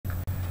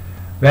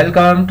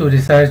Welcome to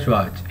Research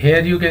Watch.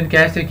 Here you can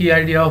catch the key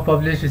idea of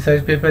published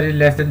research paper in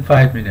less than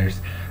 5 minutes.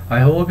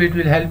 I hope it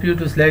will help you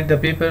to select the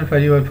paper for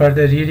your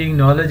further reading,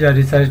 knowledge or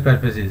research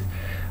purposes.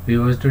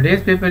 Viewers,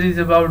 today's paper is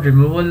about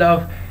removal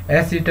of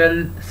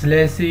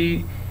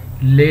acetylsalicylate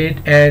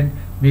and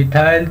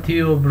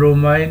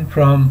methyl-theobromine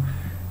from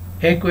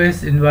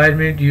aqueous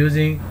environment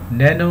using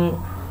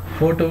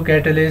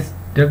nano-photocatalyst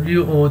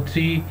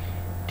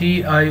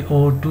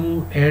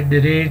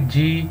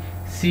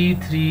WO3-TiO2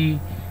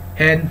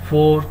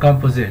 C3N4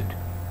 composite.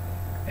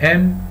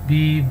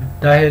 M.B.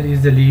 Tahir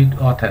is the lead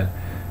author.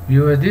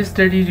 Viewers, this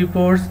study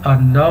reports a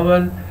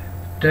novel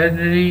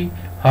ternary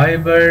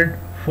hybrid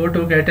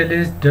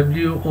photocatalyst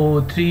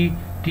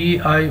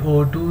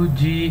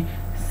WO3-TiO2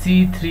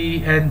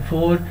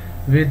 C3N4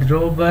 with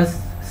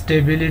robust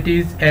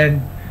stabilities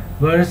and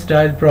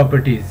versatile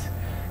properties.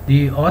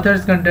 The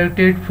authors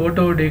conducted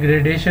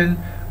photodegradation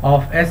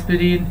of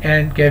aspirin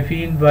and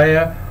caffeine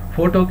via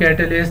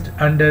photocatalyst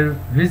under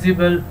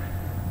visible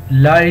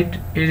light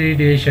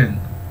irradiation.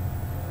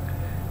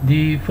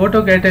 The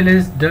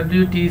photocatalyst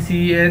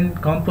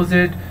WTCN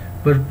composite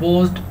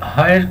proposed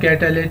higher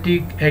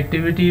catalytic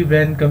activity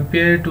when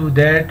compared to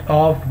that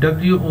of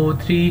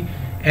WO3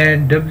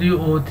 and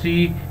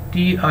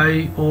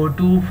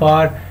WO3-TiO2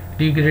 for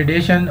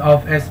degradation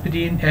of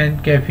aspirin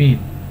and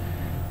caffeine.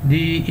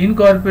 The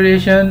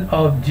incorporation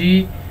of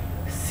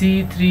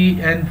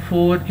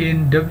C3N4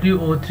 in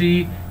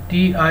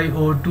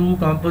WO3-TiO2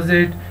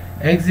 composite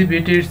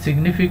exhibited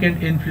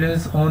significant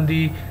influence on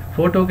the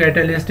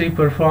photocatalytic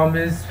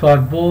performance for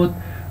both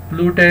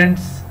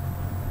pollutants.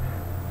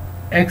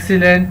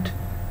 Excellent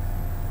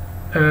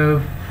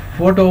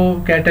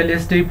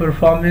photocatalytic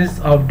performance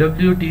of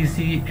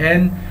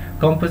WTCN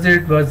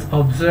composite was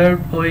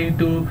observed owing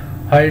to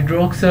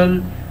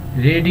hydroxyl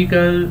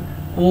radical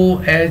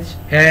OH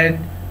and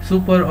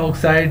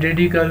superoxide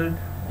radical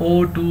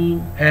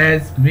O2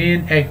 as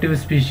main active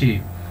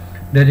species.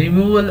 The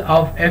removal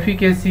of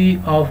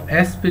efficacy of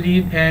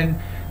aspirin and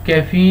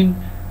caffeine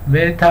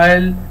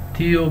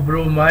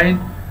methyl-theobromine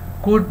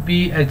could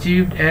be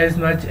achieved as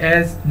much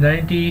as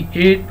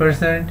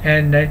 98%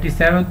 and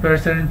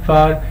 97%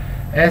 for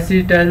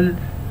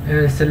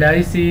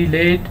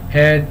acetylsalicylate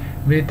and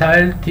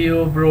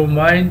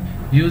methyl-theobromine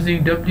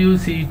using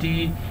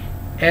WCT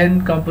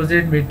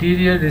composite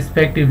material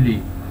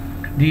respectively.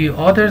 The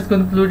authors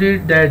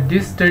concluded that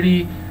this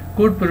study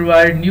could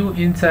provide new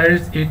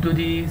insights into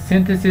the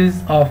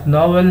synthesis of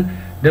novel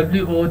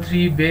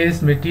WO3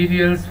 based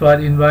materials for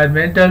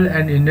environmental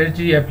and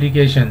energy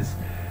applications.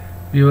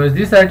 Viewers,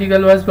 this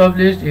article was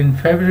published in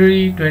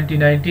February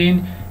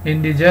 2019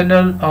 in the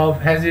Journal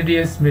of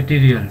Hazardous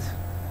Materials.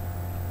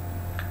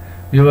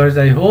 Viewers,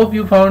 I hope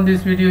you found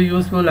this video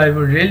useful. I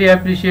would really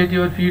appreciate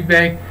your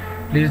feedback.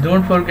 Please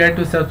don't forget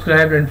to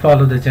subscribe and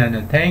follow the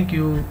channel. Thank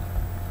you.